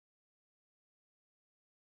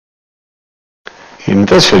In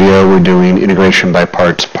this video, we're doing integration by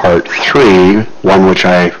parts part 3, one which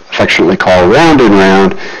I affectionately call round and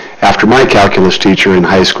round, after my calculus teacher in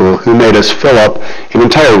high school who made us fill up an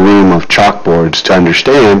entire room of chalkboards to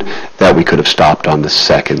understand that we could have stopped on the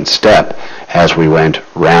second step as we went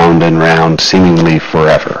round and round seemingly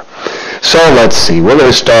forever. So let's see, we're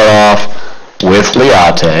going to start off with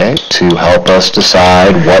Liate to help us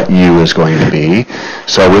decide what u is going to be.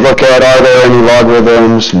 So we look at, are there any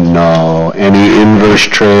logarithms? No. Any inverse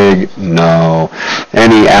trig? No.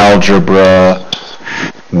 Any algebra?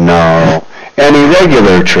 No. Any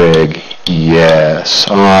regular trig? Yes.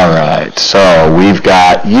 All right. So we've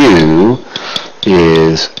got u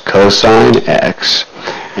is cosine x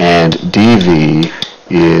and dv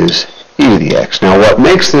is e to the x. Now what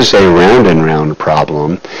makes this a round and round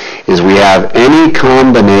problem is we have any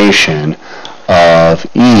combination of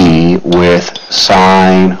e with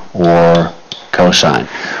sine or cosine,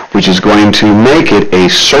 which is going to make it a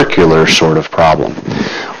circular sort of problem.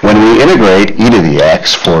 When we integrate e to the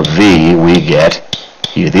x for v, we get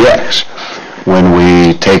e to the x. When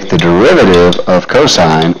we take the derivative of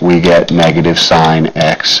cosine, we get negative sine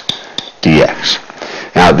x dx.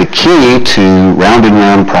 Now, the key to round and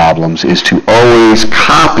round problems is to always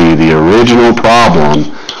copy the original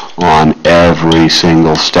problem on every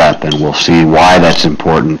single step, and we'll see why that's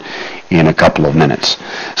important in a couple of minutes.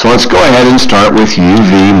 So let's go ahead and start with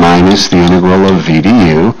uv minus the integral of v to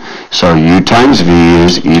u. So u times v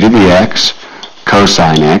is e to the x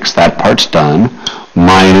cosine x, that part's done,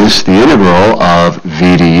 minus the integral of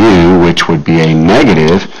v to u, which would be a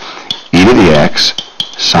negative e to the x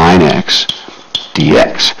sine x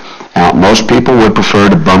dx. Now, most people would prefer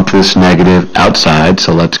to bump this negative outside,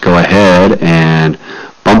 so let's go ahead and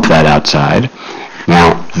bump that outside.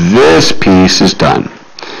 Now, this piece is done.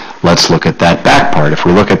 Let's look at that back part. If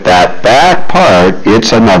we look at that back part,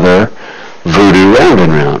 it's another voodoo round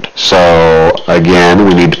and round. So, again,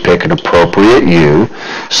 we need to pick an appropriate u.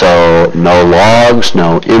 So, no logs,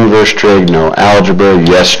 no inverse trig, no algebra,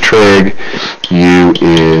 yes trig. U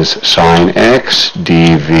is sine x,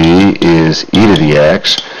 dv is e to the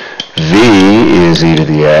x, v is e to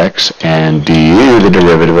the x, and du, the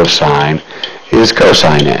derivative of sine, is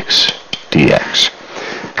cosine x dx.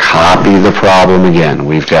 Copy the problem again.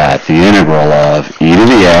 We've got the integral of e to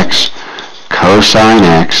the x cosine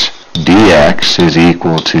x dx is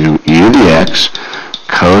equal to e to the x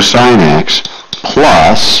cosine x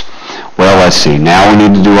plus, well, let's see, now we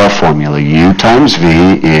need to do our formula. U times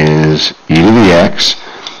v is e to the x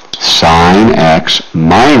sine x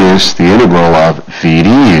minus the integral of v to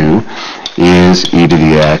u is e to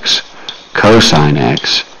the x cosine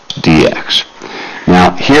x dx.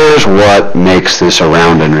 Now, here's what makes this a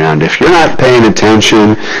round and round. If you're not paying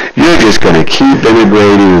attention, you're just going to keep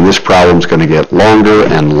integrating, and this problem's going to get longer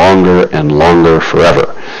and longer and longer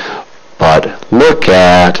forever. But look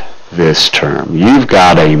at this term. You've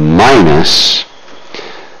got a minus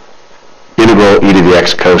integral e to the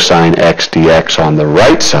x cosine x dx on the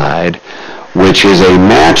right side, which is a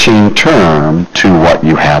matching term to what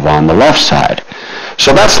you have on the left side.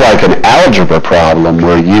 So that's like an algebra problem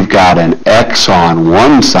where you've got an x on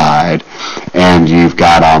one side and you've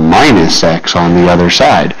got a minus x on the other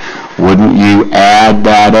side. Wouldn't you add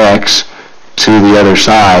that x to the other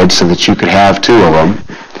side so that you could have two of them?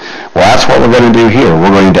 Well, that's what we're going to do here. We're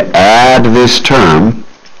going to add this term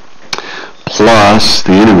plus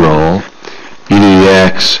the integral e to the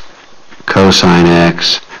x cosine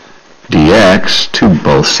x dx to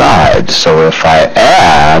both sides. So if I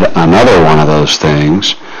add another one of those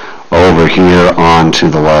things over here onto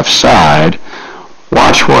the left side,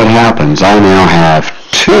 watch what happens. I now have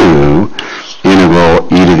 2 integral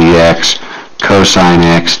e to the x cosine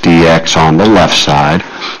x dx on the left side.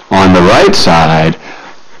 On the right side,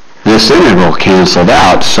 this integral canceled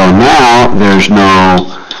out, so now there's no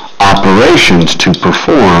operations to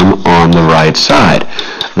perform on the right side.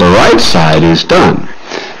 The right side is done.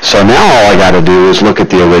 So now all I got to do is look at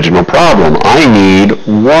the original problem. I need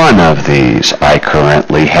one of these. I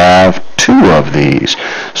currently have 2 of these.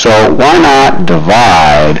 So why not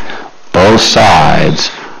divide both sides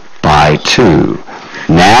by 2?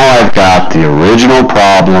 Now I've got the original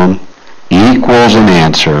problem equals an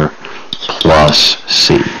answer plus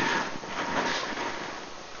C.